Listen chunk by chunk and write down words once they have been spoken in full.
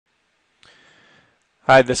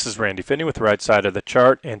Hi, this is Randy Finney with the Right Side of the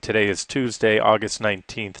Chart, and today is Tuesday, August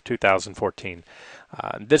 19th, 2014.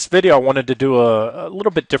 This video I wanted to do a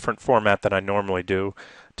little bit different format than I normally do.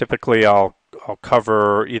 Typically, I'll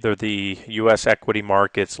cover either the U.S. equity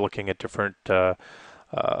markets, looking at different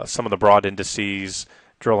some of the broad indices,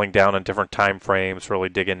 drilling down on different time frames, really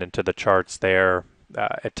digging into the charts there.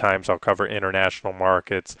 At times, I'll cover international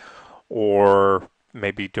markets, or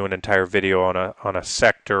maybe do an entire video on a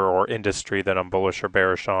sector or industry that I'm bullish or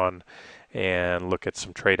bearish on, and look at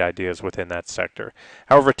some trade ideas within that sector.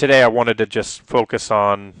 However, today I wanted to just focus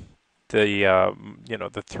on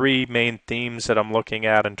the three main themes that I'm looking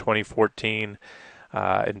at in 2014.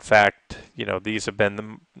 In fact, these have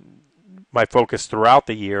been my focus throughout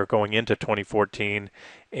the year going into 2014,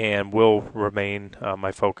 and will remain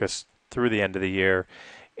my focus through the end of the year.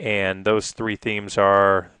 And those three themes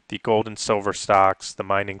are the gold and silver stocks, the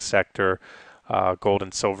mining sector, gold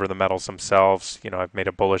and silver, the metals themselves. I've made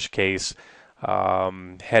a bullish case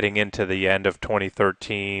heading into the end of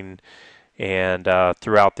 2013, and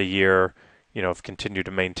throughout the year, have continued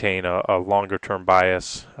to maintain a longer-term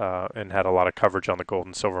bias, and had a lot of coverage on the gold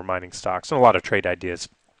and silver mining stocks and a lot of trade ideas.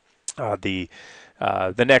 The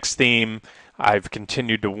next theme, I've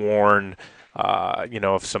continued to warn,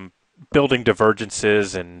 of some building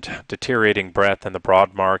divergences and deteriorating breadth in the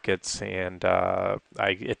broad markets. And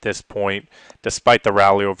at this point, despite the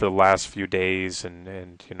rally over the last few days and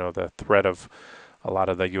the threat of a lot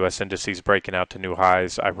of the U.S. indices breaking out to new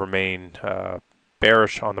highs, I remain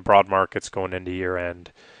bearish on the broad markets going into year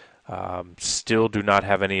end. Still do not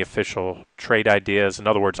have any official trade ideas. In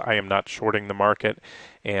other words, I am not shorting the market.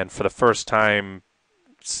 And for the first time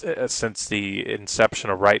since the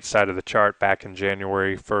inception of Right Side of the Chart back in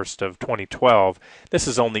January 1st of 2012, this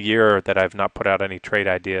is the only year that I've not put out any trade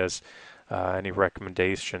ideas, any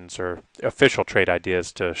recommendations or official trade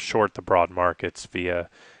ideas to short the broad markets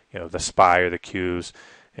via, the SPY or the Qs.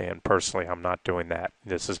 And personally, I'm not doing that.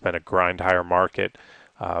 This has been a grind higher market.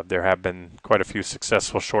 There have been quite a few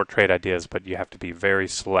successful short trade ideas, but you have to be very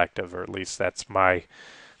selective, or at least that's my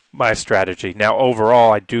strategy. Now,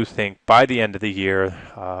 overall, I do think by the end of the year,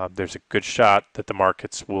 there's a good shot that the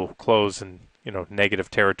markets will close in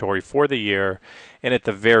negative territory for the year, and at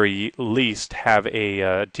the very least have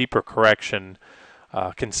a deeper correction,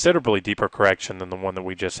 considerably deeper correction than the one that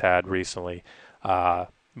we just had recently,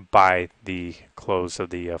 by the close of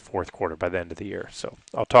the fourth quarter, by the end of the year. So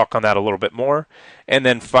I'll talk on that a little bit more. And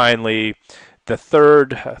then finally, the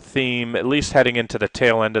third theme, at least heading into the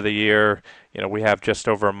tail end of the year, we have just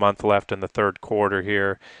over a month left in the third quarter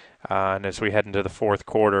here. And as we head into the fourth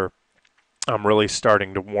quarter, I'm really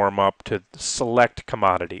starting to warm up to select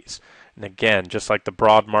commodities. And again, just like the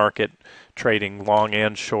broad market, trading long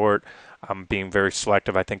and short, I'm being very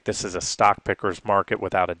selective. I think this is a stock picker's market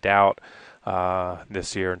without a doubt.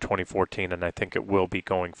 This year in 2014, and I think it will be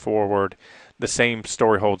going forward. The same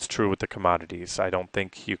story holds true with the commodities. I don't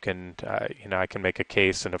think you can, I can make a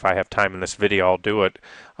case, and if I have time in this video, I'll do it.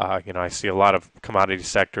 I see a lot of commodity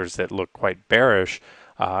sectors that look quite bearish,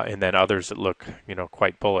 and then others that look,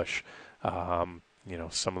 quite bullish. Some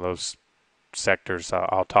of those sectors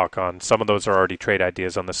I'll talk on. Some of those are already trade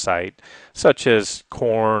ideas on the site, such as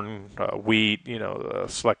corn, wheat,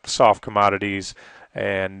 select soft commodities.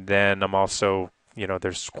 And then I'm also,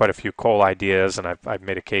 there's quite a few coal ideas, and I've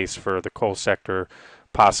made a case for the coal sector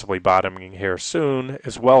possibly bottoming here soon,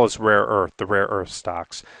 as well as rare earth, the rare earth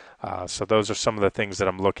stocks. So those are some of the things that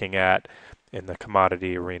I'm looking at in the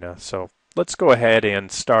commodity arena. So let's go ahead and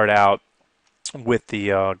start out with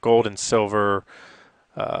the gold and silver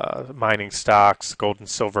mining stocks, gold and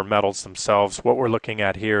silver metals themselves. What we're looking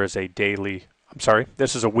at here is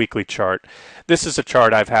this is a weekly chart. This is a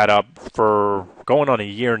chart I've had up for going on a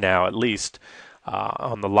year now, at least,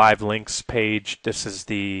 on the live links page. This is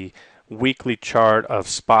the weekly chart of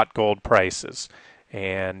spot gold prices.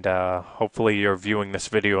 And hopefully you're viewing this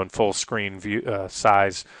video in full screen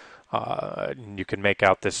size. You can make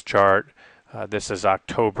out this chart. This is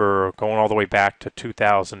October, going all the way back to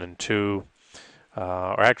 2002,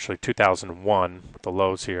 or actually 2001, with the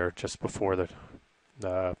lows here just before the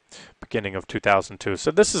beginning of 2002. So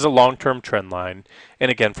this is a long-term trend line. And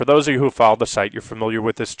again, for those of you who followed the site, you're familiar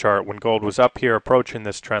with this chart. When gold was up here approaching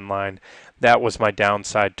this trend line, that was my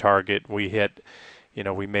downside target. We hit,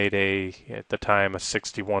 we made at the time, a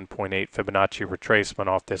 61.8 Fibonacci retracement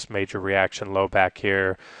off this major reaction low back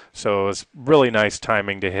here. So it was really nice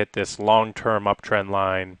timing to hit this long-term uptrend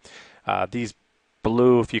line. These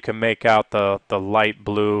blue, if you can make out the light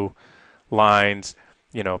blue lines,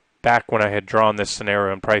 back when I had drawn this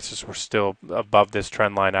scenario and prices were still above this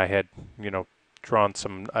trend line, I had, drawn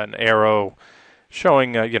an arrow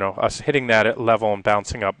showing us hitting that level and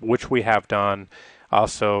bouncing up, which we have done.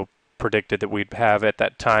 Also predicted that we'd have at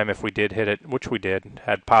that time, if we did hit it, which we did,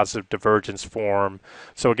 had positive divergence form.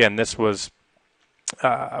 So again, this was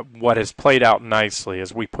what has played out nicely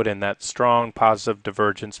as we put in that strong positive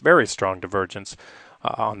divergence, very strong divergence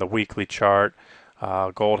on the weekly chart.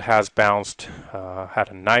 Gold has bounced, had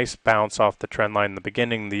a nice bounce off the trend line in the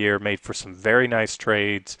beginning of the year, made for some very nice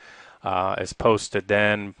trades, as posted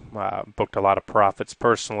then, booked a lot of profits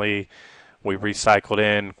personally. We recycled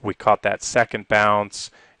in, we caught that second bounce,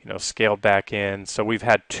 scaled back in. So we've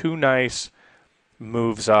had two nice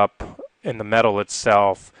moves up in the metal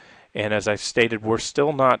itself. And as I stated, we're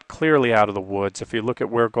still not clearly out of the woods. If you look at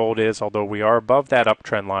where gold is, although we are above that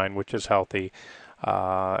uptrend line, which is healthy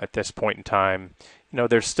at this point in time,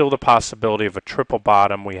 there's still the possibility of a triple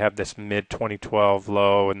bottom. We have this mid-2012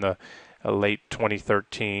 low and the late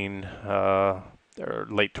 2013 or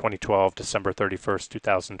late 2012, December 31st,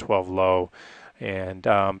 2012 low. And,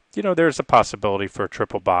 there's a possibility for a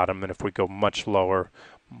triple bottom. And if we go much lower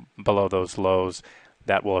below those lows,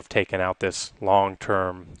 that will have taken out this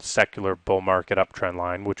long-term secular bull market uptrend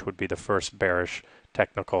line, which would be the first bearish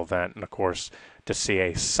technical event. And, of course, to see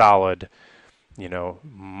a solid,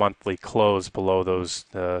 monthly close below those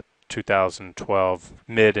 2012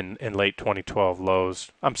 mid and late 2012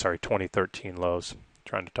 lows. I'm sorry, 2013 lows.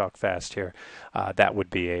 Trying to talk fast here. That would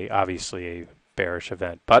be obviously a bearish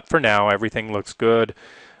event. But for now, everything looks good.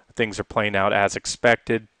 Things are playing out as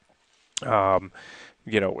expected. All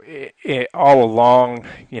along,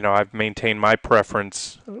 I've maintained my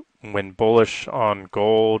preference when bullish on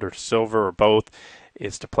gold or silver or both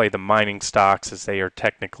is to play the mining stocks, as they are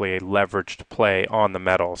technically a leveraged play on the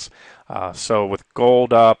metals. So with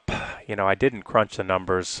gold up, I didn't crunch the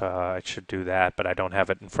numbers. I should do that, but I don't have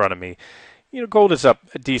it in front of me. Gold is up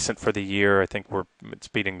decent for the year. I think it's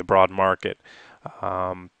beating the broad market.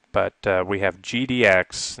 But we have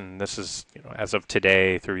GDX, and this is as of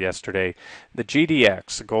today through yesterday. The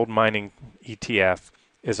GDX, the gold mining ETF,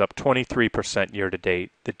 is up 23% year to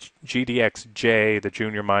date. The GDXJ, the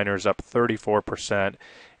junior miner, is up 34%,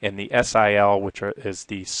 and the SIL, which is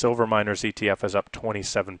the silver miners ETF, is up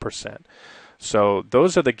 27%. So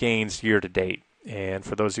those are the gains year to date. And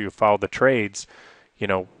for those of you who follow the trades,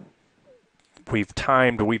 we've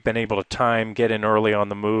been able to time, get in early on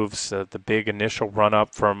the moves. The big initial run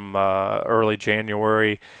up from early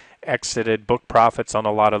January, exited, booked profits on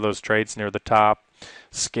a lot of those trades near the top,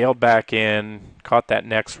 scaled back in, caught that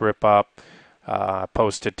next rip up,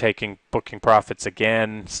 posted booking profits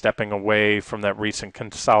again, stepping away from that recent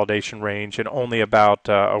consolidation range. And only about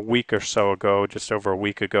a week or so ago, just over a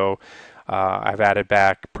week ago, I've added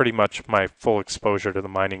back pretty much my full exposure to the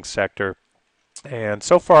mining sector. And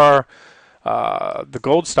so far, the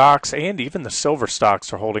gold stocks and even the silver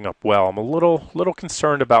stocks are holding up well. I'm a little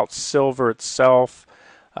concerned about silver itself.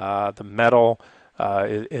 The metal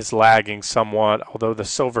is lagging somewhat, although the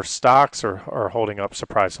silver stocks are holding up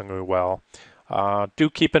surprisingly well. Do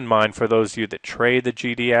keep in mind, for those of you that trade the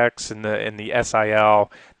GDX and the SIL,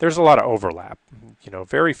 there's a lot of overlap.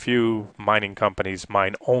 Very few mining companies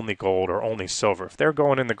mine only gold or only silver. If they're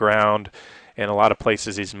going in the ground, in a lot of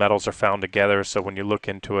places these metals are found together, so when you look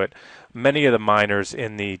into it, many of the miners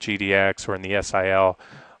in the GDX or in the SIL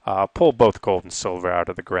pull both gold and silver out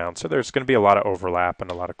of the ground. So there's going to be a lot of overlap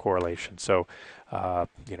and a lot of correlation. So,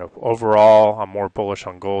 overall, I'm more bullish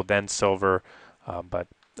on gold than silver, but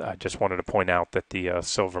I just wanted to point out that the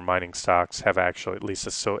silver mining stocks have actually, at least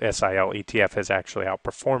the SIL ETF has actually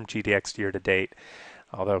outperformed GDX year to date.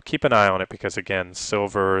 Although keep an eye on it because, again,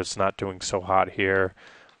 silver is not doing so hot here.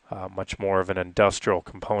 Much more of an industrial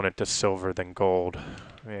component to silver than gold.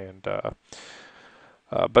 And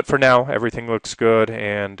but for now, everything looks good,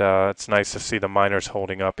 and it's nice to see the miners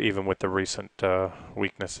holding up even with the recent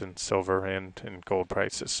weakness in silver and in gold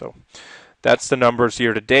prices. So that's the numbers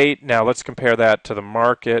year to date. Now let's compare that to the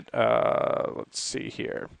market. Let's see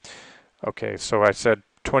here. Okay, so I said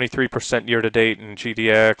 23% year to date in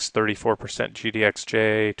GDX, 34%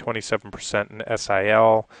 GDXJ, 27% in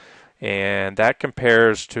SIL. And that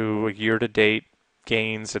compares to year to date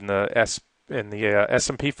gains in the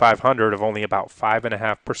S&P 500 of only about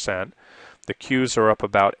 5.5%. The Qs are up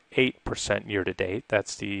about 8% year to date.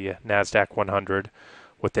 That's the Nasdaq 100,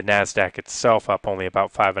 with the Nasdaq itself up only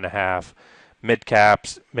about 5.5%. Mid cap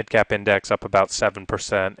index up about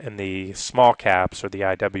 7%, and the small caps, or the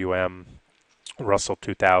IWM Russell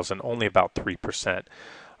 2000, only about 3%.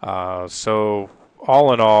 So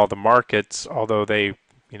all in all, the markets, although they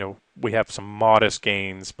we have some modest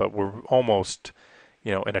gains, but we're almost,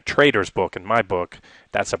 in a trader's book, in my book,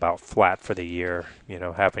 that's about flat for the year,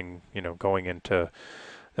 having, going into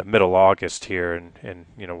the middle August here, and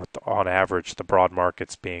with on average the broad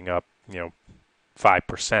markets being up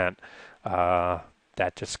 5%.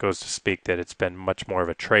 That just goes to speak that it's been much more of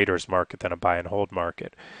a trader's market than a buy and hold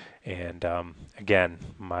market. And again,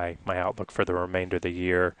 my outlook for the remainder of the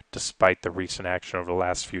year, despite the recent action over the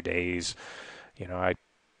last few days, I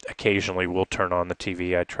occasionally will turn on the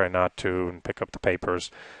TV. I try not to and pick up the papers.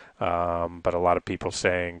 But a lot of people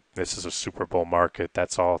saying this is a Super Bowl market.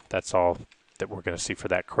 That's all that we're going to see for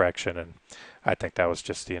that correction. And I think that was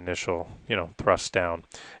just the initial, thrust down.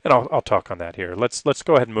 And I'll talk on that here. Let's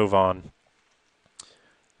go ahead and move on.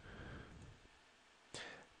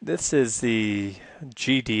 This is the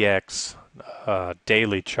GDX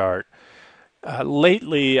daily chart.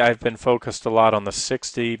 Lately, I've been focused a lot on the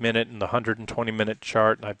 60-minute and the 120-minute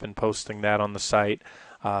chart, and I've been posting that on the site.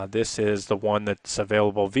 This is the one that's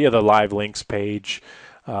available via the live links page.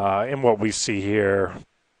 And what we see here,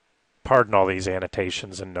 pardon all these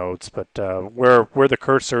annotations and notes, but where the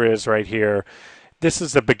cursor is right here, this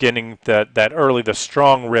is the beginning, the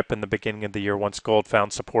strong rip in the beginning of the year once gold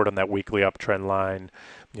found support on that weekly uptrend line.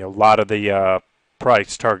 A lot of the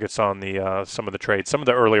price targets on the some of the trades. Some of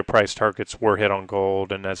the earlier price targets were hit on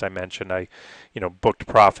gold, and as I mentioned, I booked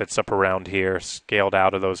profits up around here, scaled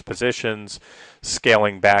out of those positions,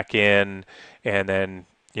 scaling back in, and then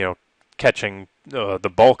catching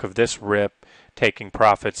the bulk of this rip, taking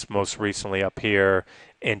profits most recently up here,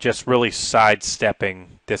 and just really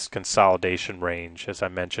sidestepping this consolidation range. As I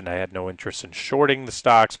mentioned, I had no interest in shorting the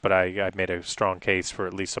stocks, but I made a strong case for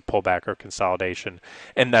at least a pullback or consolidation,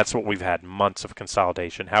 and that's what we've had, months of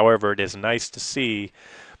consolidation. However, it is nice to see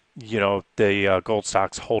the gold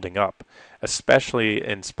stocks holding up, especially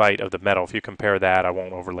in spite of the metal. If you compare that, I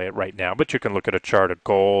won't overlay it right now, but you can look at a chart of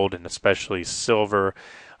gold and especially silver,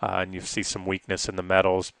 and you see some weakness in the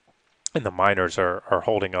metals. And the miners are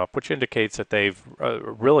holding up, which indicates that they've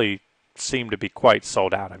really seemed to be quite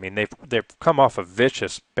sold out. I mean, they've come off a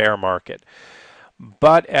vicious bear market.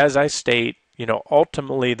 But as I state,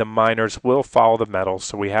 ultimately the miners will follow the metals,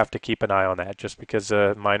 so we have to keep an eye on that. Just because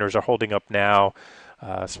miners are holding up now,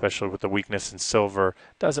 especially with the weakness in silver,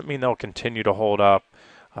 doesn't mean they'll continue to hold up,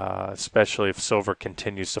 especially if silver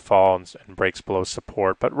continues to fall and breaks below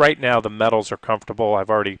support. But right now the metals are comfortable. I've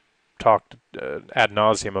already talked ad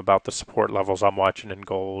nauseum about the support levels I'm watching in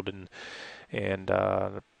gold, and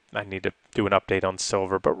I need to do an update on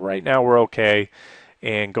silver. But right now we're okay,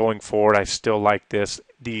 and going forward, I still like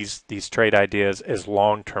these trade ideas as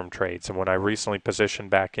long-term trades. And when I recently positioned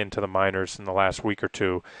back into the miners in the last week or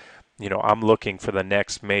two, I'm looking for the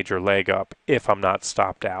next major leg up if I'm not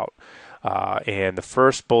stopped out. And the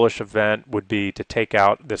first bullish event would be to take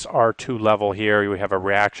out this R2 level here. We have a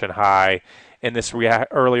reaction high, and this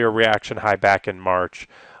earlier reaction high back in March.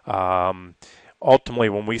 Ultimately,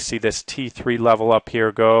 when we see this T3 level up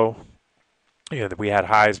here go, we had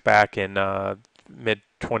highs back in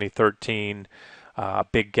mid-2013,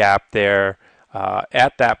 big gap there.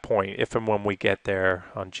 At that point, if and when we get there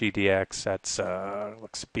on GDX, that's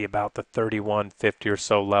looks to be about the 3150 or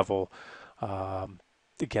so level.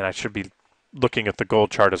 Again, I should be looking at the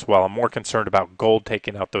gold chart as well. I'm more concerned about gold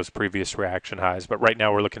taking out those previous reaction highs, but right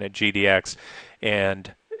now we're looking at GDX,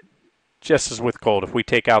 and just as with gold, if we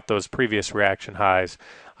take out those previous reaction highs,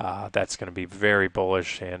 that's going to be very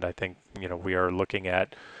bullish, and I think we are looking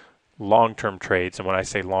at long-term trades. And when I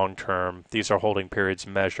say long-term, these are holding periods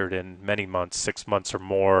measured in many months, 6 months or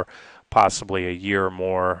more, possibly a year or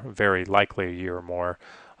more, very likely a year or more.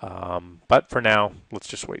 But for now, let's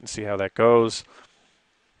just wait and see how that goes.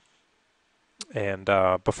 And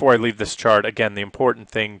before I leave this chart, again, the important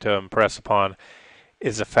thing to impress upon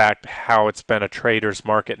is the fact how it's been a trader's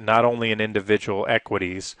market, not only in individual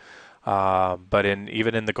equities, but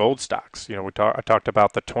even in the gold stocks. I talked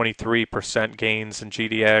about the 23% gains in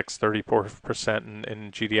GDX, 34%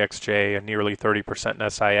 in GDXJ, and nearly 30% in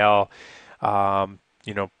SIL.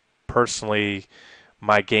 Personally,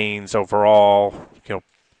 my gains overall,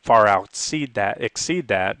 far exceed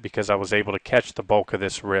that because I was able to catch the bulk of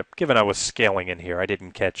this rip. Given I was scaling in here, I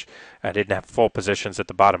didn't have full positions at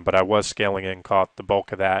the bottom, but I was scaling in, caught the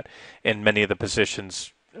bulk of that. And many of the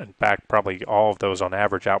positions, in fact, probably all of those on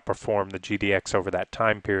average, outperformed the GDX over that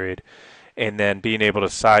time period. And then being able to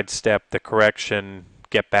sidestep the correction,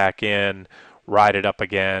 get back in, ride it up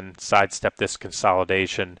again, sidestep this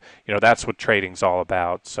consolidation. That's what trading's all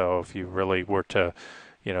about. So if you really were to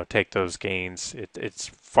take those gains, it's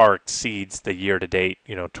far exceeds the year-to-date,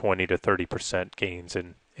 20 to 30% gains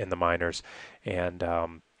in the miners, and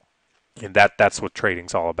that's what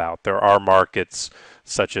trading's all about. There are markets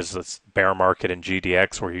such as this bear market in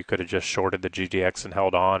GDX where you could have just shorted the GDX and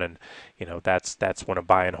held on, and that's when a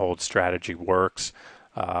buy and hold strategy works.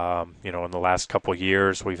 In the last couple of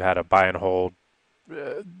years, we've had a buy and hold.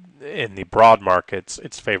 In the broad markets,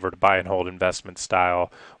 it's favored buy and hold investment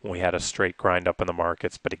style when we had a straight grind up in the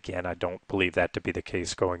markets. But again, I don't believe that to be the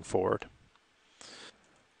case going forward.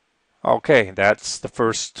 Okay, that's the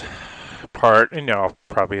first part.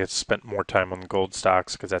 Probably have spent more time on gold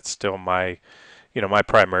stocks because that's still my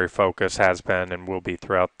primary focus has been and will be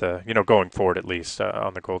throughout going forward at least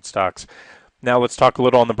on the gold stocks. Now let's talk a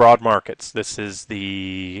little on the broad markets. This is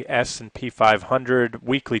the S&P 500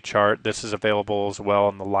 weekly chart. This is available as well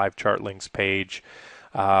on the live chart links page.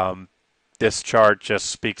 Um, this chart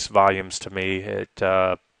just speaks volumes to me.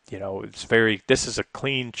 This is a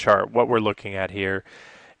clean chart. What we're looking at here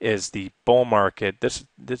is the bull market. This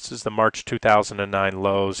is the March 2009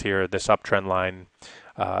 lows here. This uptrend line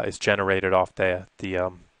is generated off the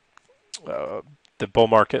bull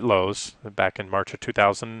market lows back in March of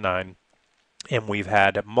 2009. And we've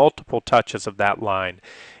had multiple touches of that line.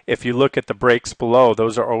 If you look at the breaks below,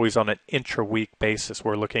 those are always on an intra-week basis.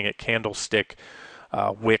 We're looking at candlestick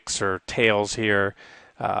wicks or tails here,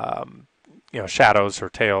 shadows or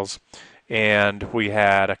tails. And we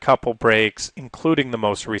had a couple breaks, including the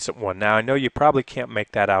most recent one. Now, I know you probably can't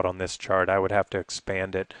make that out on this chart. I would have to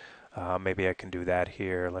expand it. Maybe I can do that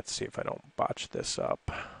here. Let's see if I don't botch this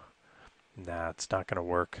up. Nah, it's not going to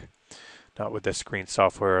work. Not with this screen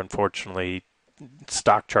software. Unfortunately,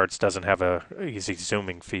 stock charts doesn't have a easy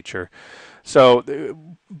zooming feature. So,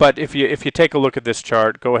 but if you take a look at this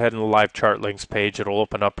chart, go ahead and the live chart links page. It'll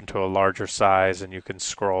open up into a larger size, and you can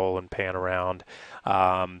scroll and pan around.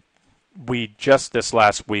 This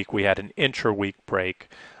last week we had an intra-week break.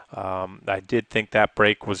 I did think that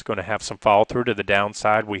break was going to have some follow through to the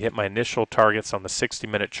downside. We hit my initial targets on the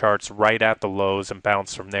 60-minute charts right at the lows and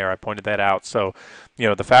bounced from there. I pointed that out. So,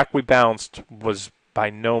 the fact we bounced was by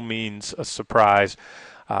no means a surprise.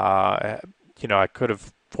 I could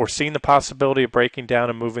have foreseen the possibility of breaking down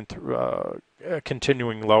and moving through,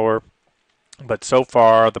 continuing lower. But so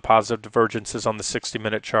far, the positive divergences on the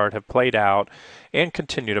 60-minute chart have played out and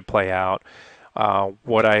continue to play out.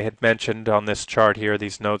 What I had mentioned on this chart here,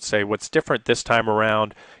 these notes say what's different this time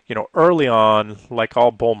around, early on, like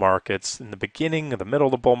all bull markets, in the beginning, the middle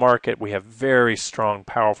of the bull market, we have very strong,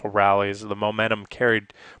 powerful rallies. The momentum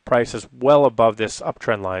carried prices well above this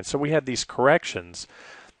uptrend line. So we had these corrections,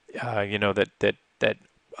 that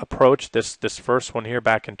approached this first one here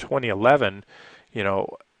back in 2011,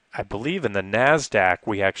 I believe in the NASDAQ,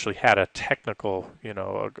 we actually had a technical,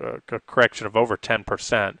 a correction of over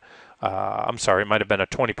 10%. I'm sorry, it might have been a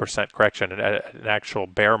 20% correction, an actual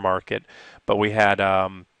bear market, but we had,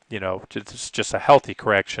 just a healthy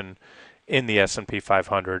correction in the S&P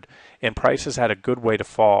 500, and prices had a good way to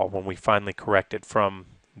fall when we finally corrected from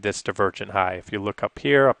this divergent high. If you look up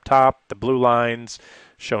here, up top, the blue lines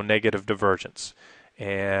show negative divergence.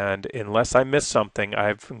 And unless I miss something,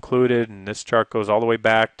 I've included, and this chart goes all the way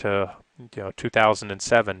back to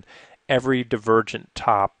 2007, every divergent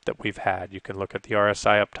top that we've had. You can look at the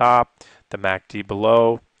RSI up top, the MACD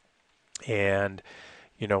below, and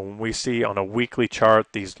when we see on a weekly chart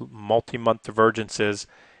these multi-month divergences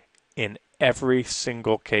in every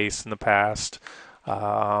single case in the past,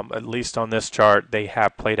 at least on this chart, they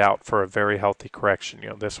have played out for a very healthy correction.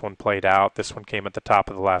 This one played out. This one came at the top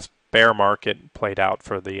of the last bear market, played out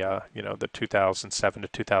for the the 2007 to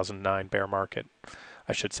 2009 bear market.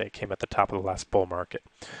 I should say came at the top of the last bull market.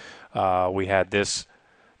 We had this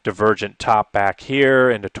divergent top back here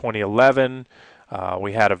into 2011.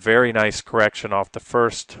 We had a very nice correction off the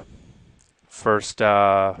first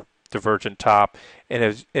divergent top,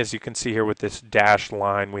 and as you can see here with this dashed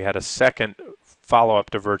line, we had a second follow-up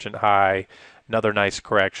divergent high. Another nice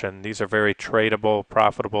correction. These are very tradable,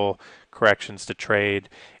 profitable corrections to trade.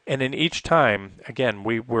 And in each time, again,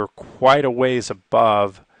 we were quite a ways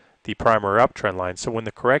above the primary uptrend line. So when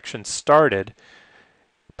the correction started,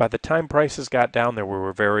 by the time prices got down there, we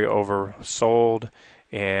were very oversold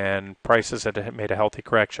and prices had made a healthy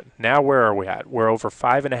correction. Now where are we at? We're over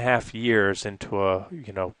 5.5 years into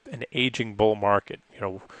an aging bull market,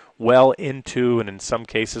 well into, and in some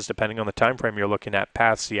cases, depending on the time frame you're looking at,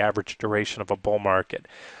 past the average duration of a bull market.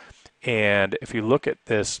 And if you look at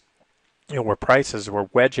this, where prices were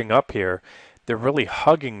wedging up here, they're really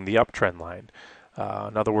hugging the uptrend line.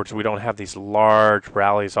 In other words, we don't have these large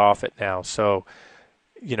rallies off it now. So,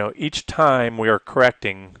 each time we're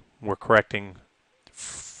correcting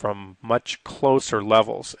from much closer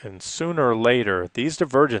levels. And sooner or later, these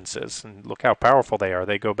divergences, and look how powerful they are,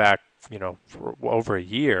 they go back, for over a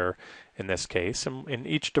year in this case. And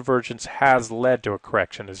each divergence has led to a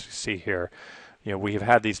correction, as you see here. We have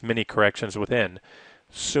had these mini corrections within.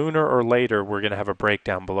 sooner or later we're going to have a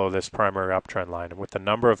breakdown below this primary uptrend line. And with the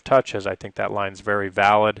number of touches, I think that line's very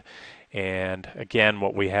valid. And again,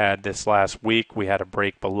 what we had this last week, we had a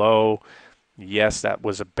break below. Yes, that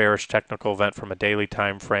was a bearish technical event from a daily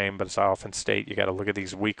time frame, but as I often state, you got to look at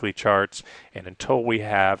these weekly charts. And until we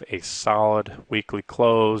have a solid weekly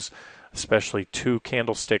close, especially 2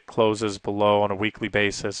 candlestick closes below on a weekly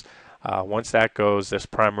basis, once that goes, this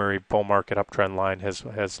primary bull market uptrend line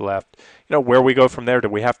has left. Where we go from there, do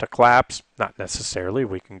we have to collapse? Not necessarily.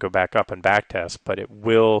 We can go back up and back test, but it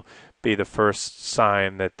will be the first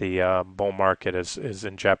sign that the bull market is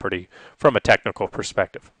in jeopardy from a technical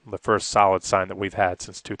perspective. The first solid sign that we've had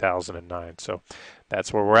since 2009. So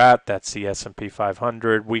that's where we're at. That's the S&P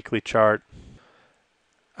 500 weekly chart.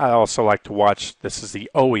 I also like to watch, this is the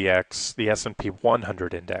OEX, the S&P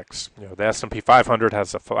 100 index. The S&P 500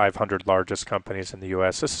 has the 500 largest companies in the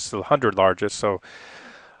U.S. This is the 100 largest, so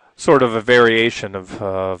sort of a variation of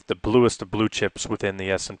the bluest of blue chips within the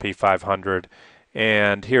S&P 500.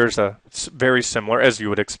 And here's a very similar, as you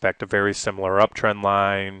would expect, a very similar uptrend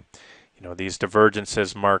line. These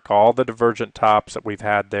divergences mark all the divergent tops that we've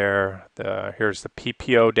had there. Here's the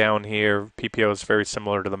PPO down here. PPO is very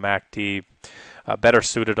similar to the MACD. Better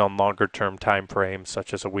suited on longer term time frames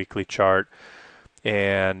such as a weekly chart,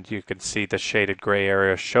 and you can see the shaded gray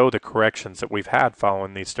area show the corrections that we've had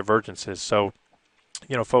following these divergences. So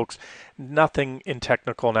folks, nothing in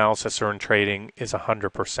technical analysis or in trading is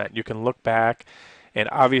 100%. You can look back, and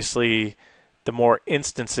obviously the more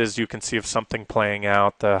instances you can see of something playing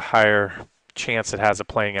out, the higher chance it has of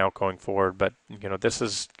playing out going forward. But this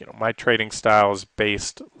is my trading style is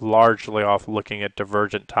based largely off looking at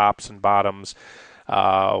divergent tops and bottoms,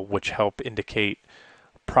 which help indicate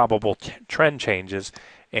probable trend changes.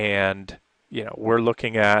 And we're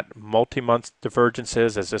looking at multi-month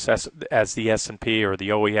divergences as the S&P or the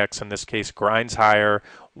OEX in this case grinds higher,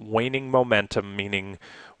 waning momentum, meaning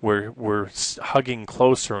we're hugging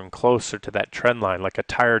closer and closer to that trend line like a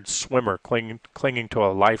tired swimmer clinging to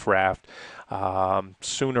a life raft.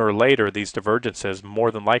 Sooner or later, these divergences more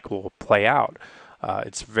than likely will play out.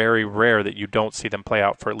 It's very rare that you don't see them play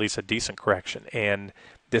out for at least a decent correction. And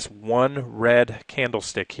this one red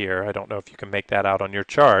candlestick here, I don't know if you can make that out on your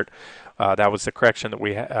chart. That was the correction that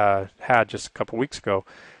we had just a couple weeks ago.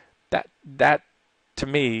 That to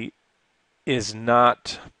me is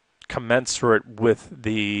not commensurate with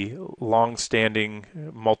the long-standing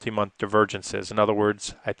multi-month divergences. In other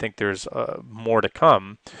words, I think there's more to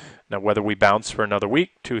come. Now, whether we bounce for another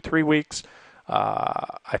week, 2-3 weeks,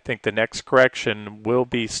 I think the next correction will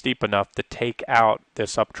be steep enough to take out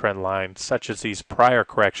this uptrend line, such as these prior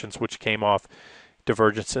corrections, which came off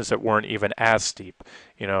divergences that weren't even as steep,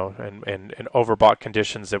 and overbought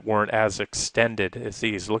conditions that weren't as extended as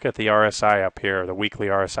these. Look at the RSI up here, the weekly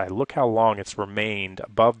RSI. Look how long it's remained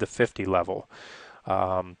above the 50 level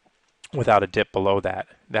without a dip below that.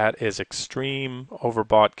 That is extreme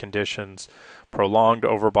overbought conditions, prolonged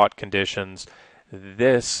overbought conditions.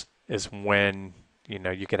 This is when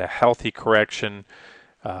you get a healthy correction.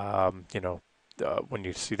 When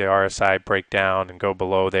you see the RSI break down and go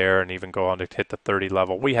below there and even go on to hit the 30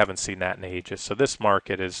 level, we haven't seen that in ages. So this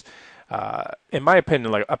market is, in my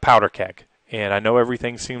opinion, like a powder keg. And I know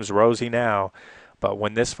everything seems rosy now, but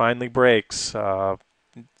when this finally breaks, I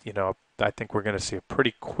think we're going to see a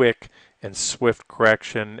pretty quick and swift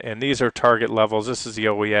correction. And these are target levels. This is the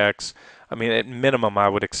OEX. I mean, at minimum, I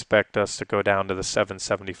would expect us to go down to the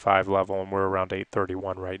 775 level, and we're around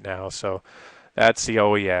 831 right now. So that's the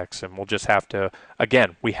OEX, and we'll just have to,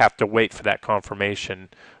 again, we have to wait for that confirmation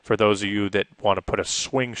for those of you that want to put a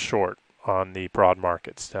swing short on the broad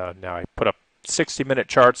markets. Now, I put up 60-minute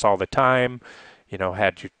charts all the time.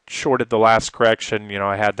 Had you shorted the last correction,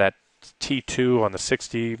 I had that T2 on the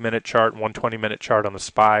 60-minute chart, 120-minute chart on the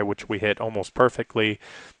SPY, which we hit almost perfectly.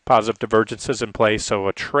 Positive divergences in place, so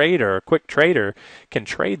a quick trader, can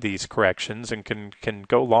trade these corrections and can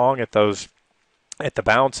go long at those at the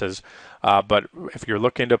bounces. But if you're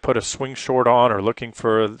looking to put a swing short on or looking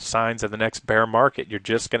for signs of the next bear market, you're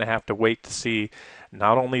just going to have to wait to see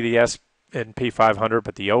not only the S&P 500,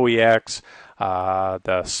 but the OEX,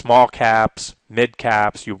 the small caps, mid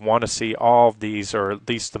caps. You want to see all of these, or at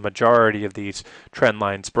least the majority of these trend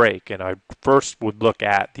lines break. And I first would look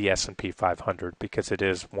at the S&P 500 because it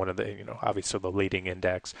is one of the, obviously the leading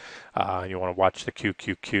index. You want to watch the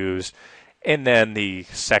QQQs. And then the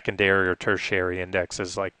secondary or tertiary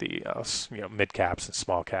indexes like the mid caps and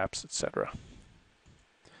small caps, etc.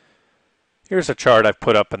 Here's a chart I've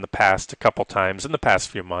put up in the past a couple times in the past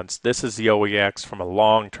few months. This is the OEX from a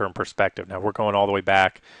long-term perspective. Now we're going all the way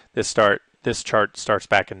back. This chart starts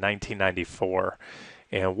back in 1994,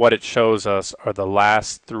 And what it shows us are the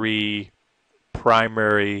last three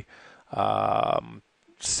primary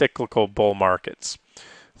cyclical bull markets.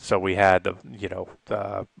 So we had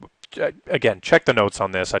again, check the notes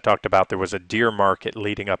on this. I talked about there was a deer market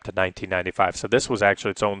leading up to 1995. So this was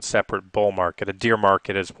actually its own separate bull market. A deer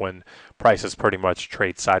market is when prices pretty much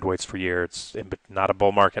trade sideways for years. It's not a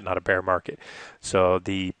bull market, not a bear market. So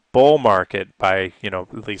the bull market, by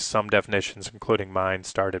at least some definitions, including mine,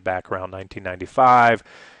 started back around 1995.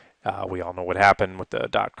 We all know what happened with the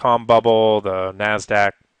dot-com bubble, the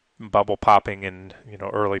NASDAQ bubble popping in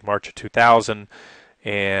early March of 2000.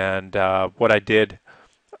 And what I did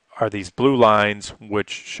are these blue lines which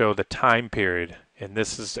show the time period. And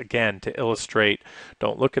this is, again, to illustrate,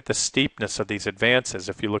 don't look at the steepness of these advances.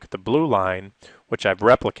 If you look at the blue line, which I've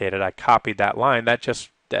replicated, I copied that line. That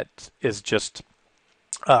is just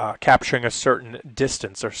capturing a certain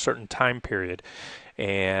distance or certain time period.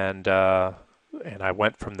 And I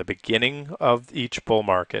went from the beginning of each bull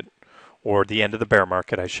market, or the end of the bear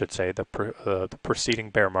market, I should say, the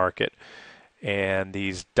preceding bear market. And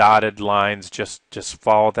these dotted lines just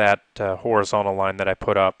follow that horizontal line that I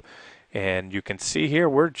put up. And you can see here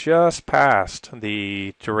we're just past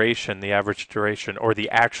the duration, the average duration, or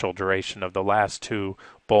the actual duration of the last two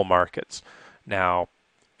bull markets. Now,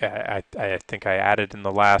 I think I added in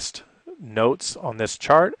the last notes on this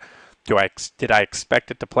chart. Did I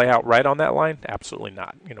expect it to play out right on that line? Absolutely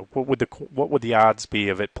not. What would the odds be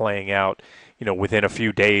of it playing out, within a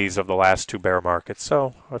few days of the last two bear markets?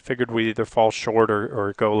 So I figured we either fall short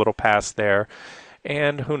or go a little past there.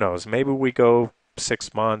 And who knows? Maybe we go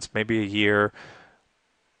 6 months, maybe a year.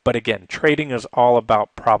 But again, trading is all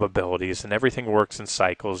about probabilities, and everything works in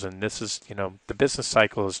cycles. And this is, the business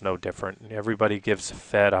cycle is no different. Everybody gives the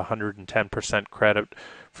Fed 110% credit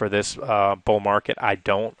for this bull market. I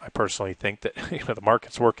don't. I personally think that the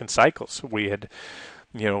markets work in cycles. We had,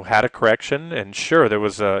 had a correction, and sure, there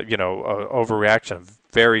was a overreaction, a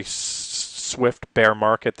very swift bear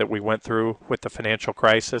market that we went through with the financial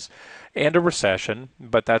crisis, and a recession.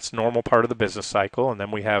 But that's normal part of the business cycle. And then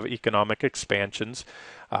we have economic expansions,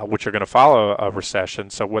 which are going to follow a recession.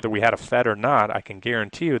 So whether we had a Fed or not, I can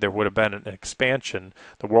guarantee you there would have been an expansion.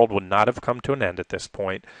 The world would not have come to an end at this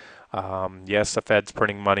point. Yes, the Fed's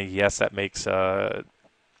printing money. Yes, that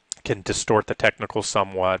can distort the technical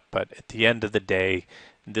somewhat. But at the end of the day,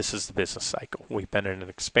 this is the business cycle. We've been in an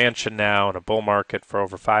expansion now in a bull market for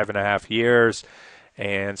over 5.5 years.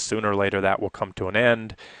 And sooner or later that will come to an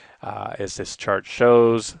end. As this chart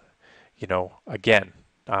shows, again,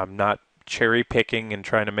 I'm not cherry picking and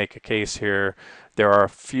trying to make a case here. There are a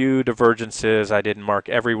few divergences. I didn't mark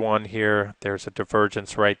every one here. There's a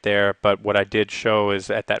divergence right there. But what I did show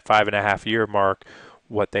is at that 5.5 year mark,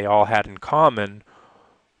 what they all had in common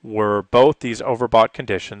were both these overbought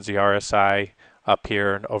conditions, the RSI up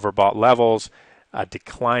here and overbought levels, a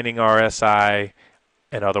declining RSI,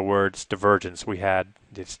 in other words, divergence. We had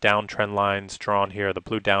these downtrend lines drawn here, the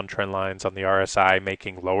blue downtrend lines on the RSI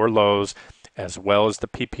making lower lows, as well as the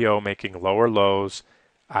PPO making lower lows,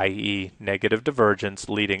 i.e. negative divergence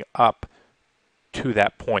leading up to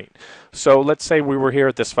that point. So let's say we were here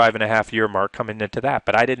at this 5.5 year mark coming into that,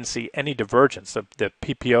 but I didn't see any divergence. The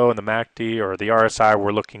PPO and the MACD or the RSI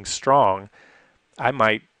were looking strong. I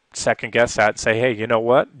might second guess that and say, hey, you know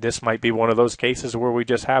what? This might be one of those cases where we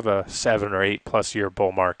just have a 7 or 8 plus year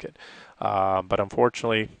bull market. But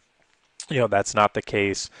unfortunately, that's not the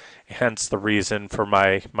case. Hence the reason for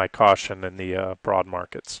my caution in the broad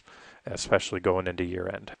markets, especially going into year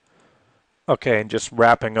end. Okay, and just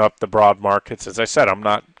wrapping up the broad markets, as I said, I'm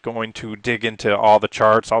not going to dig into all the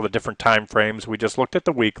charts, all the different time frames. We just looked at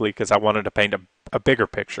the weekly because I wanted to paint a bigger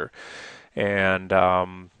picture. And,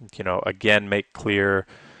 again, make clear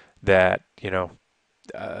that,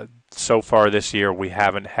 so far this year we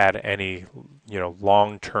haven't had any,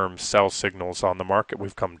 long-term sell signals on the market.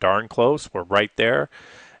 We've come darn close. We're right there.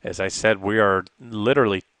 As I said, we are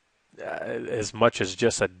literally as much as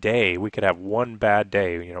just a day. We could have one bad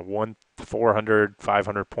day, one 400,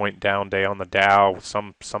 500 point down day on the Dow,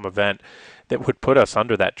 some event that would put us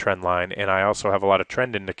under that trend line. And I also have a lot of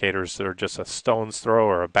trend indicators that are just a stone's throw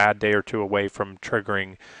or a bad day or two away from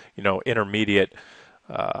triggering, intermediate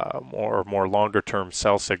or more longer term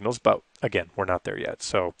sell signals. But again, we're not there yet.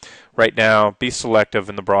 So right now, be selective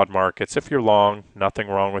in the broad markets. If you're long, nothing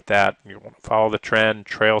wrong with that. You want to follow the trend,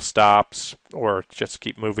 trail stops, or just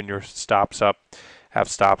keep moving your stops up, have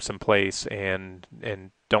stops in place, and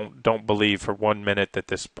don't believe for 1 minute that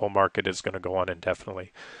this bull market is going to go on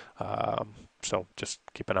indefinitely. So just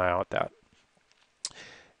keep an eye out that.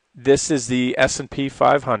 This is the S&P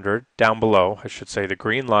 500 down below. I should say the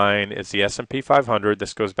green line is the S&P 500.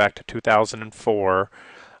 This goes back to 2004,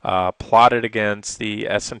 plotted against the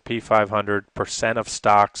S&P 500 percent of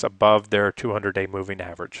stocks above their 200-day moving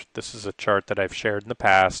average. This is a chart that I've shared in the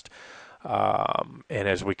past. And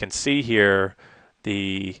as we can see here,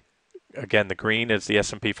 the green is the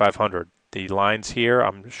S&P 500. The lines here,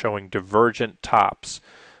 I'm showing divergent tops.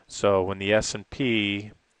 So when the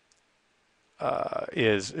S&P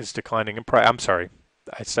is declining in price. I'm sorry,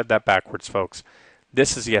 I said that backwards, folks.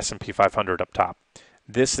 This is the S&P 500 up top.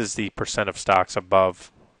 This is the percent of stocks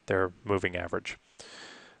above their moving average.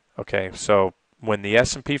 Okay, so when the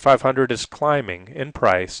S&P 500 is climbing in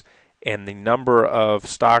price and the number of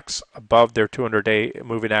stocks above their 200-day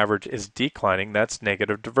moving average is declining, that's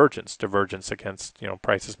negative divergence. Divergence against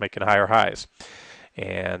prices making higher highs.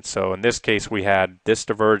 And so in this case, we had this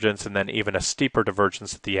divergence and then even a steeper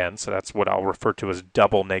divergence at the end. So that's what I'll refer to as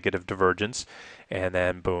double negative divergence. And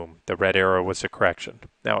then boom, the red arrow was a correction.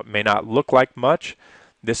 Now, it may not look like much.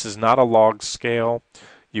 This is not a log scale.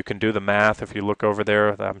 You can do the math if you look over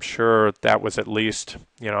there. I'm sure that was at least,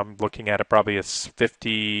 I'm looking at it probably a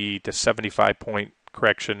 50 to 75 point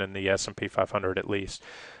correction in the S&P 500 at least.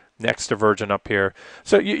 Next divergent up here.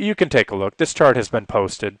 So you can take a look. This chart has been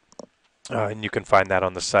posted. And you can find that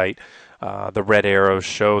on the site. The red arrows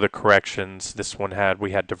show the corrections. This one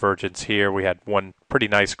we had divergence here. We had one pretty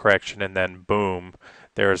nice correction, and then boom,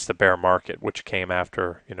 there's the bear market, which came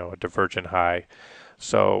after a divergent high.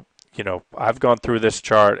 So I've gone through this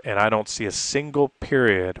chart, and I don't see a single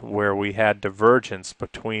period where we had divergence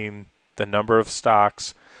between the number of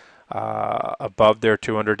stocks above their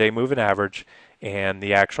 200-day moving average and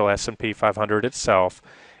the actual S&P 500 itself.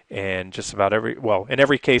 And just about in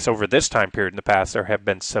every case over this time period in the past, there have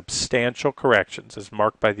been substantial corrections as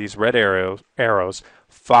marked by these red arrows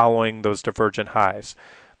following those divergent highs.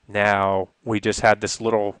 Now, we just had this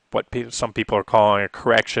little, some people are calling a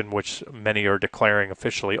correction, which many are declaring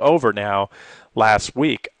officially over now last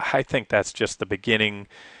week. I think that's just the beginning,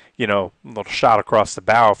 little shot across the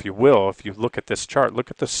bow, if you will. If you look at this chart,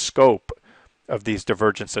 look at the scope of these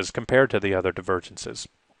divergences compared to the other divergences.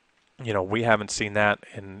 We haven't seen that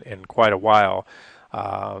in quite a while.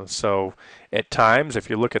 So at times, if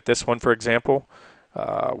you look at this one, for example,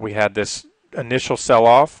 we had this initial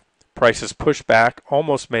sell-off, prices pushed back,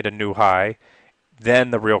 almost made a new high, then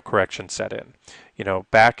the real correction set in.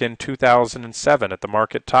 Back in 2007 at the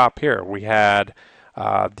market top here, we had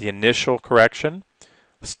the initial correction,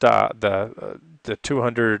 the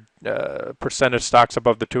 200 percent of stocks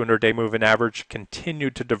above the 200-day moving average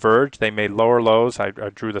continued to diverge. They made lower lows. I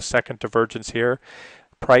drew the second divergence here.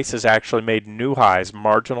 Prices actually made new highs,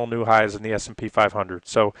 marginal new highs in the S&P 500.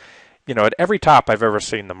 So, at every top I've ever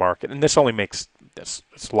seen in the market, and this only makes this,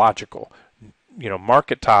 it's logical.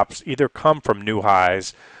 Market tops either come from new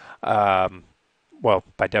highs. Well,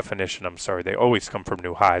 by definition, I'm sorry, they always come from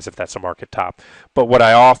new highs if that's a market top. But what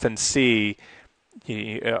I often see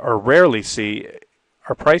or rarely see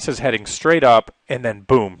are prices heading straight up and then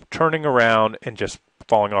boom, turning around and just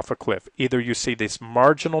falling off a cliff. Either you see this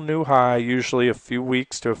marginal new high, usually a few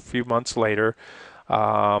weeks to a few months later,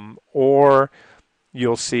 or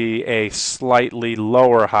you'll see a slightly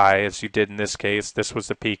lower high, as you did in this case. This was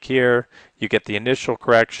the peak here. You get the initial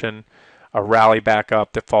correction, a rally back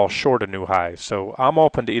up that falls short of new highs. So I'm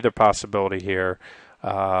open to either possibility here.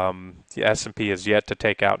 The S&P has yet to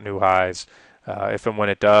take out new highs. If and when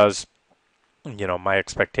it does, my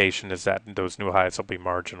expectation is that those new highs will be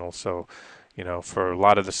marginal. So, for a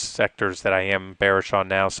lot of the sectors that I am bearish on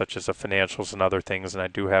now, such as the financials and other things, and I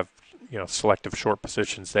do have, selective short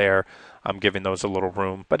positions there, I'm giving those a little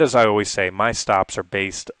room. But as I always say, my stops are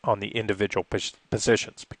based on the individual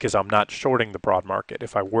positions because I'm not shorting the broad market.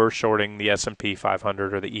 If I were shorting the S&P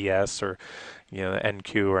 500 or the ES or, the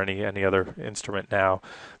NQ or any other instrument now,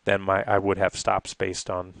 then I would have stops based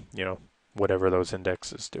on, whatever those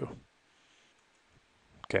indexes do.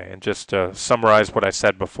 Okay, and just to summarize what I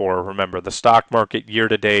said before, remember the stock market year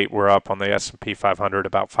to date, we're up on the S&P 500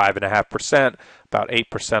 about 5.5%, about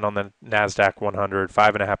 8% on the NASDAQ 100,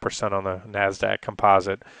 5.5% on the NASDAQ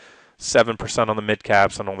composite, 7% on the mid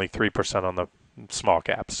caps, and only 3% on the small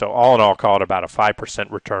caps. So all in all, call it about a 5%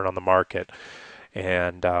 return on the market.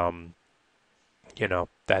 And,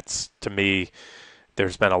 that's, to me,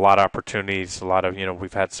 there's been a lot of opportunities, a lot of,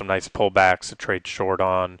 we've had some nice pullbacks to trade short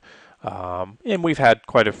on. And we've had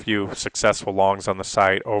quite a few successful longs on the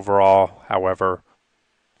site overall. However,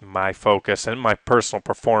 my focus and my personal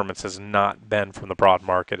performance has not been from the broad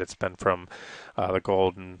market. It's been from the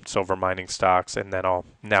gold and silver mining stocks. And then I'll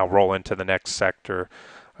now roll into the next sector,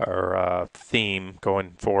 theme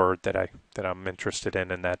going forward that I'm interested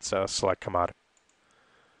in, and that's select commodity.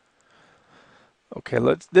 Okay,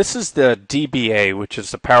 this is the DBA, which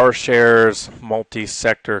is the Power Shares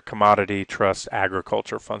Multi-Sector Commodity Trust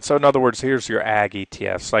Agriculture Fund. So in other words, here's your ag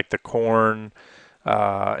ETFs, like the corn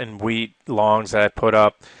and wheat longs that I put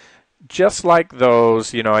up. Just like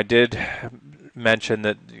those, I did mention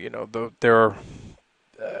that, there are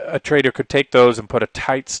a trader could take those and put a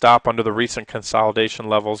tight stop under the recent consolidation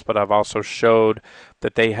levels, but I've also showed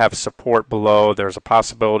that they have support below. There's a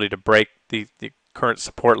possibility to break the current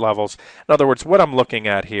support levels. In other words, what I'm looking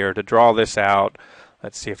at here to draw this out,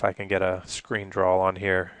 let's see if I can get a screen draw on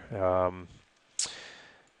here. Yeah,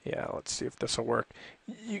 let's see if this will work.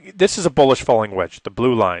 This is a bullish falling wedge, the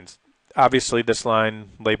blue lines. Obviously, this line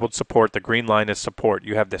labeled support, the green line is support.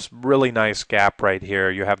 You have this really nice gap right here.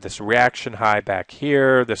 You have this reaction high back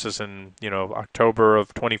here. This is in, October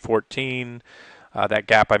of 2014. That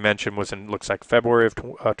gap I mentioned was in, looks like February of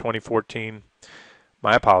 2014.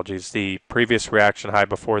 My apologies. The previous reaction high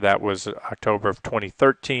before that was October of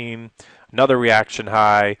 2013. Another reaction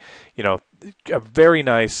high, a very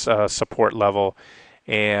nice support level.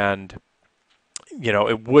 And,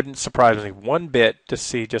 it wouldn't surprise me one bit to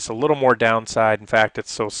see just a little more downside. In fact,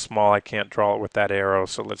 it's so small I can't draw it with that arrow,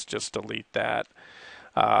 so let's just delete that.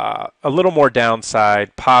 A little more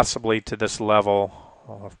downside, possibly to this level.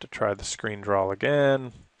 I'll have to try the screen draw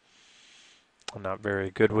again. I'm not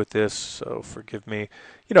very good with this, so forgive me.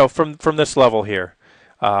 From this level here.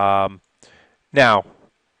 Now,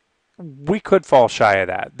 we could fall shy of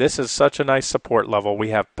that. This is such a nice support level. We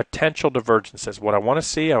have potential divergences. What I want to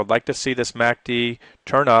see, I would like to see this MACD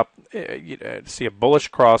turn up, see a bullish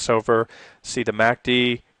crossover, see the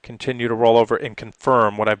MACD continue to roll over and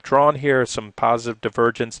confirm. What I've drawn here is some positive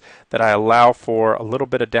divergence that I allow for a little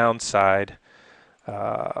bit of downside.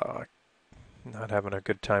 Not having a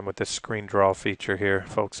good time with this screen draw feature here,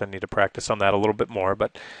 folks. I need to practice on that a little bit more,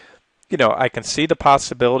 but I can see the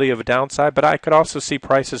possibility of a downside, but I could also see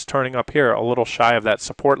prices turning up here a little shy of that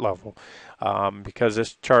support level because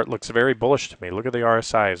this chart looks very bullish to me. Look at the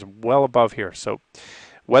RSI is well above here. So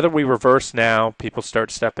whether we reverse now, people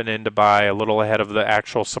start stepping in to buy a little ahead of the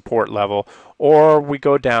actual support level, or we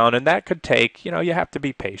go down, and that could take, you have to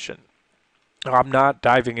be patient. I'm not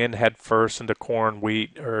diving in head first into corn,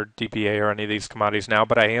 wheat, or DBA or any of these commodities now,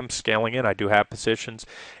 but I am scaling in. I do have positions,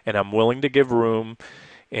 and I'm willing to give room.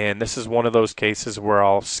 And this is one of those cases where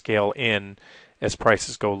I'll scale in as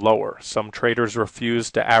prices go lower. Some traders refuse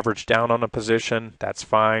to average down on a position. That's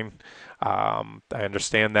fine. I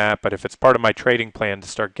understand that. But if it's part of my trading plan to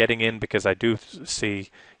start getting in because I do see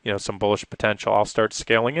some bullish potential, I'll start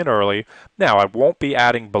scaling in early. Now, I won't be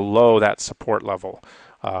adding below that support level.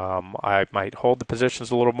 I might hold the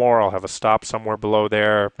positions a little more. I'll have a stop somewhere below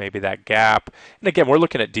there, maybe that gap. And again, we're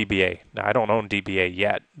looking at DBA. Now, I don't own DBA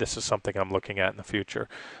yet. This is something I'm looking at in the future.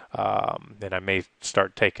 And I may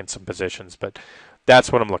start taking some positions, but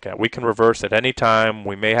that's what I'm looking at. We can reverse at any time.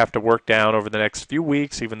 We may have to work down over the next few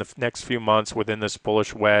weeks, even the next few months within this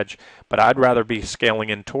bullish wedge, but I'd rather be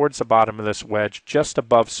scaling in towards the bottom of this wedge just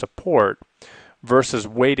above support versus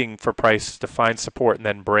waiting for prices to find support and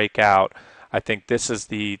then break out. I think this is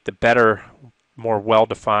the better, more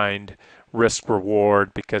well-defined risk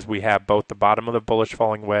reward because we have both the bottom of the bullish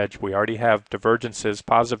falling wedge. We already have divergences,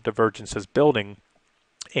 positive divergences building.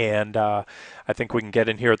 And I think we can get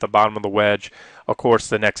in here at the bottom of the wedge. Of course,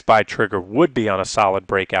 the next buy trigger would be on a solid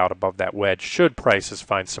breakout above that wedge should prices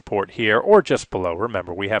find support here or just below.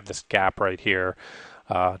 Remember, we have this gap right here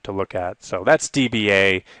to look at. So that's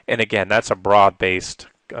DBA. And again, that's a broad-based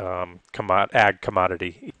ag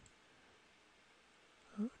commodity.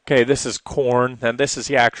 Okay, this is corn, and this is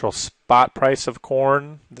the actual spot price of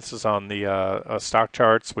corn. This is on the stock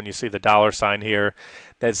charts. When you see the dollar sign here,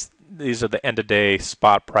 these are the end-of-day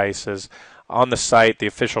spot prices. On the site, the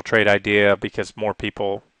official trade idea, because more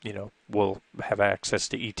people, will have access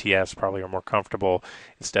to ETFs, probably are more comfortable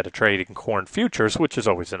instead of trading corn futures, which is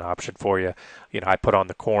always an option for you. I put on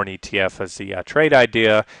the corn ETF as the trade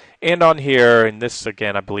idea. And on here, and this,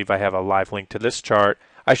 again, I believe I have a live link to this chart,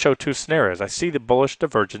 I show two scenarios. I see the bullish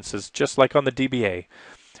divergences, just like on the DBA.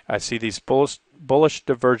 I see these bullish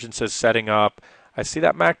divergences setting up. I see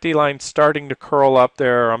that MACD line starting to curl up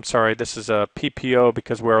there. I'm sorry, this is a PPO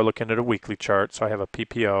because we're looking at a weekly chart, so I have a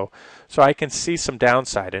PPO. So I can see some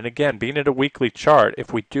downside. And again, being at a weekly chart,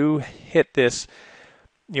 if we do hit this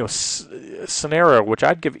scenario, which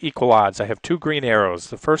I'd give equal odds. I have two green arrows.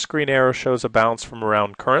 The first green arrow shows a bounce from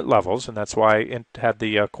around current levels, and that's why I had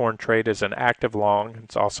the corn trade as an active long.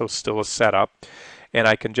 It's also still a setup. And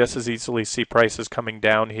I can just as easily see prices coming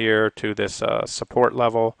down here to this support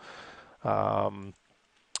level.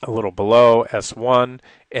 a little below S1,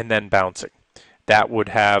 and then bouncing. That would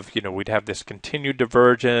have, we'd have this continued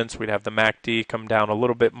divergence. We'd have the MACD come down a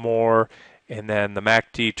little bit more, and then the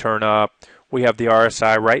MACD turn up. We have the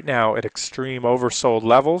RSI right now at extreme oversold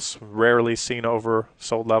levels, rarely seen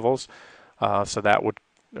oversold levels. So that would,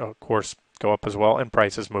 of course, go up as well, and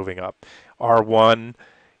prices moving up. R1,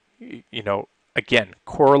 again,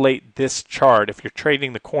 correlate this chart. If you're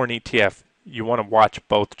trading the corn ETF, you want to watch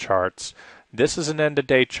both charts. This is an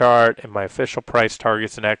end-of-day chart, and my official price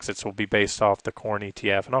targets and exits will be based off the corn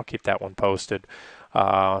ETF, and I'll keep that one posted.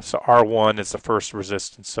 So R1 is the first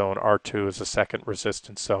resistance zone, R2 is the second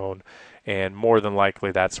resistance zone, and more than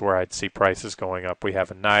likely that's where I'd see prices going up. We have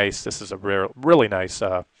this is a really nice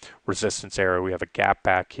resistance area. We have a gap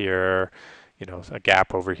back here, a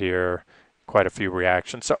gap over here, quite a few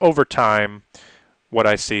reactions. So over time, what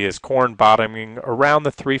I see is corn bottoming around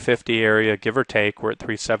the 350 area, give or take. We're at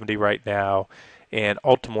 370 right now, and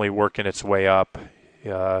ultimately working its way up,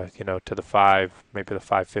 to the maybe the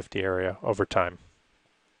 550 area over time.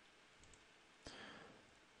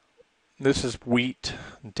 This is wheat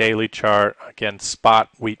daily chart. Again, spot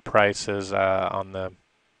wheat prices on the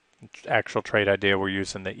actual trade idea. We're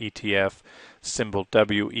using the ETF symbol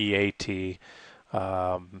WEAT.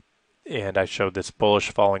 And I showed this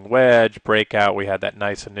bullish falling wedge breakout. We had that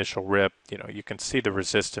nice initial rip. You can see the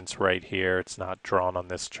resistance right here. It's not drawn on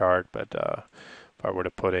this chart, but if I were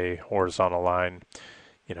to put a horizontal line,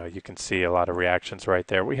 you can see a lot of reactions right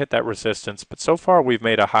there. We hit that resistance, but so far we've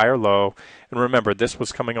made a higher low. And remember, this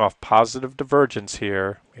was coming off positive divergence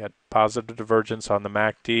here. We had positive divergence on the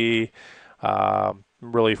MACD.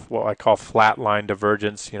 Really what I call flat line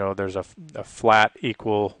divergence. There's a flat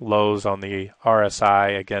equal lows on the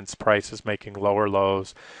RSI against prices making lower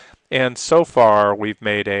lows. And so far, we've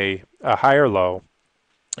made a higher low.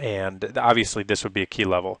 And obviously, this would be a key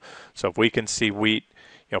level. So if we can see wheat,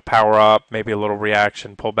 power up, maybe a little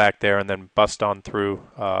reaction, pull back there, and then bust on through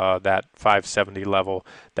that 570 level,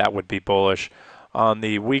 that would be bullish. On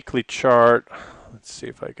the weekly chart, let's see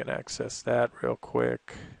if I can access that real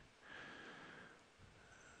quick.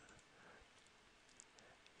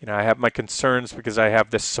 I have my concerns because I have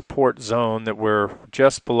this support zone that we're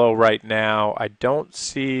just below right now. I don't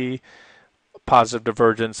see positive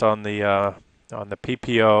divergence on the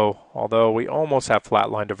PPO, although we almost have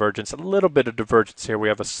flatline divergence. A little bit of divergence here. We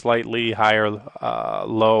have a slightly higher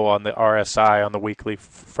low on the RSI on the weekly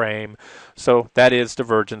frame, so that is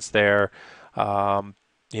divergence there. The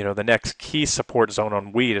next key support zone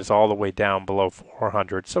on wheat is all the way down below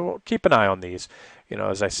 400, so we'll keep an eye on these.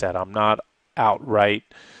 As I said, I'm not outright,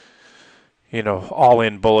 all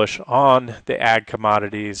in bullish on the ag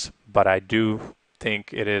commodities, but I do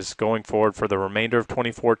think it is going forward for the remainder of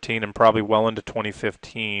 2014 and probably well into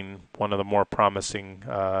 2015, one of the more promising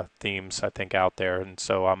themes I think out there. And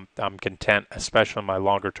so I'm content, especially in my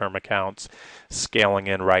longer term accounts, scaling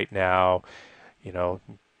in right now,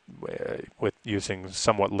 with using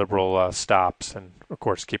somewhat liberal stops, and of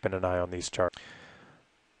course keeping an eye on these charts.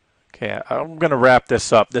 Okay, I'm going to wrap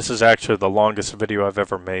this up. This is actually the longest video I've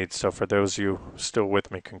ever made, so for those of you still with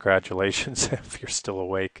me, congratulations if you're still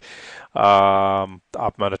awake. I'm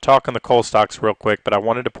going to talk on the coal stocks real quick, but I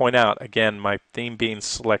wanted to point out, again, my theme being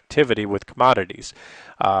selectivity with commodities.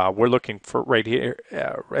 We're looking for right here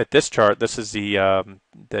at this chart. This is the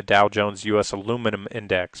Dow Jones U.S. Aluminum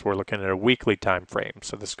Index. We're looking at a weekly time frame,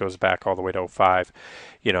 so this goes back all the way to 2005.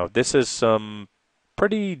 This is some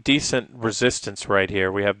pretty decent resistance right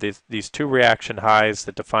here. We have these two reaction highs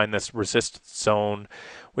that define this resistance zone.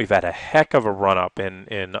 We've had a heck of a run up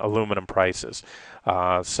in aluminum prices.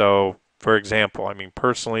 So, for example,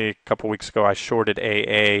 personally, a couple weeks ago, I shorted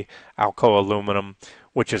AA, Alcoa Aluminum,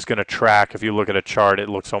 which is going to track. If you look at a chart, it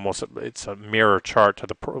looks it's a mirror chart to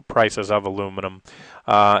the prices of aluminum.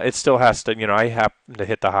 It still has to, I happen to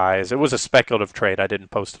hit the highs. It was a speculative trade. I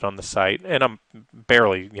didn't post it on the site, and I'm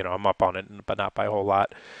barely, I'm up on it, but not by a whole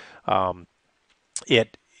lot.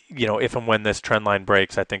 If and when this trend line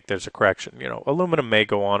breaks, I think there's a correction. Aluminum may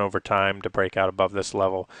go on over time to break out above this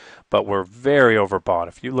level, but we're very overbought.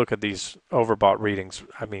 If you look at these overbought readings,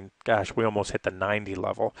 gosh, we almost hit the 90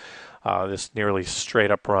 level, this nearly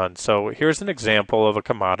straight up run. So here's an example of a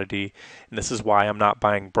commodity, and this is why I'm not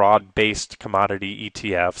buying broad-based commodity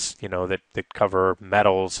ETFs, that cover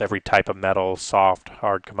metals, every type of metal, soft,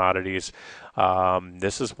 hard commodities.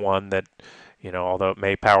 This is one that, although it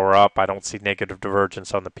may power up, I don't see negative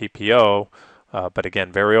divergence on the PPO. But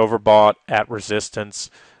again, very overbought at resistance.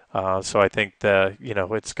 So I think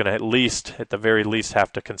it's going to at the very least,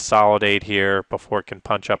 have to consolidate here before it can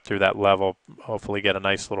punch up through that level. Hopefully, get a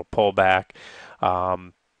nice little pullback.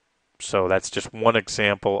 So that's just one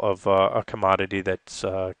example of a commodity that's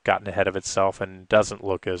gotten ahead of itself and doesn't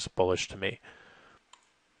look as bullish to me.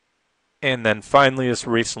 And then finally, as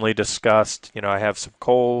recently discussed, I have some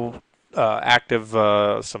coal active,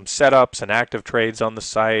 some setups and active trades on the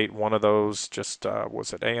site. One of those just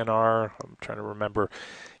was it ANR? I'm trying to remember.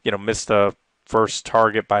 Missed the first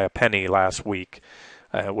target by a penny last week.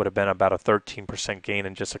 It would have been about a 13% gain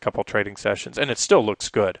in just a couple trading sessions, and it still looks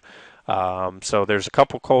good. So there's a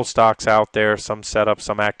couple coal stocks out there, some setups,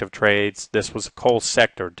 some active trades. This was a coal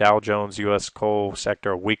sector, Dow Jones U.S. coal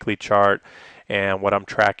sector, a weekly chart. And what I'm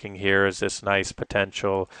tracking here is this nice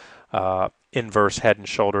potential inverse head and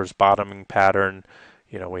shoulders bottoming pattern.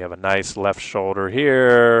 We have a nice left shoulder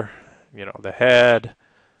here, the head,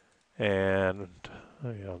 and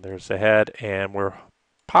there's the head, and we're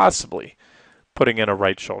possibly putting in a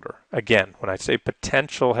right shoulder. Again, when I say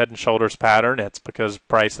potential head and shoulders pattern, it's because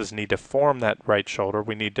prices need to form that right shoulder.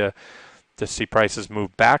 We need to see prices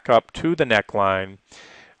move back up to the neckline.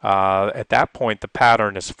 At that point, the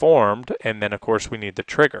pattern is formed, and then, of course, we need the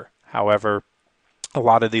trigger. However, a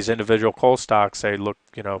lot of these individual coal stocks, they look,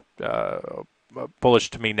 bullish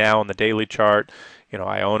to me now on the daily chart.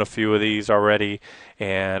 I own a few of these already,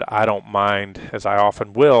 and I don't mind, as I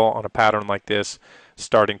often will on a pattern like this,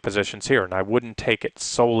 starting positions here. And I wouldn't take it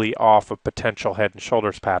solely off of potential head and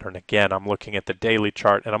shoulders pattern. Again, I'm looking at the daily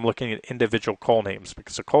chart, and I'm looking at individual coal names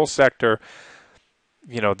because the coal sector,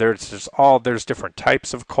 there's different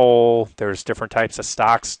types of coal. There's different types of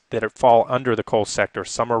stocks that fall under the coal sector.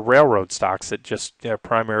 Some are railroad stocks that just their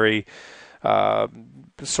primary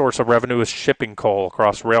source of revenue is shipping coal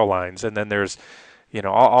across rail lines. And then there's,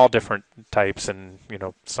 all different types. And,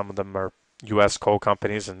 some of them are U.S. coal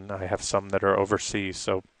companies, and I have some that are overseas.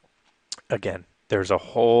 So, again, there's a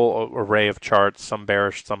whole array of charts, some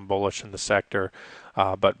bearish, some bullish in the sector,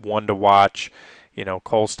 but one to watch.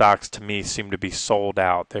 Coal stocks to me seem to be sold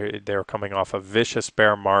out. They're coming off a vicious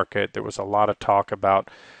bear market. There was a lot of talk about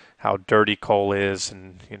how dirty coal is,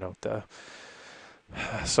 and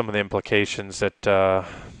some of the implications that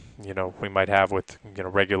we might have with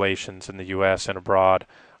regulations in the U.S. and abroad.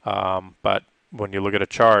 But when you look at a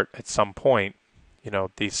chart, at some point,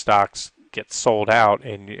 these stocks get sold out,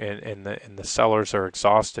 and the sellers are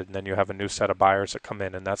exhausted, and then you have a new set of buyers that come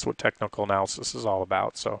in, and that's what technical analysis is all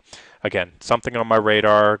about. So again, something on my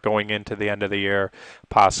radar going into the end of the year,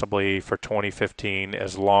 possibly for 2015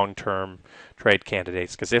 as long-term trade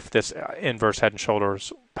candidates, because if this inverse head and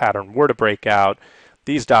shoulders pattern were to break out,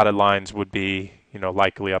 these dotted lines would be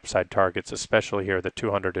likely upside targets, especially here the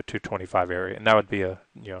 200 to 225 area, and that would be a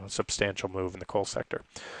substantial move in the coal sector.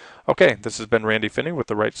 Okay, this has been Randy Finney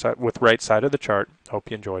with Right Side of the Chart.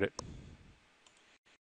 Hope you enjoyed it.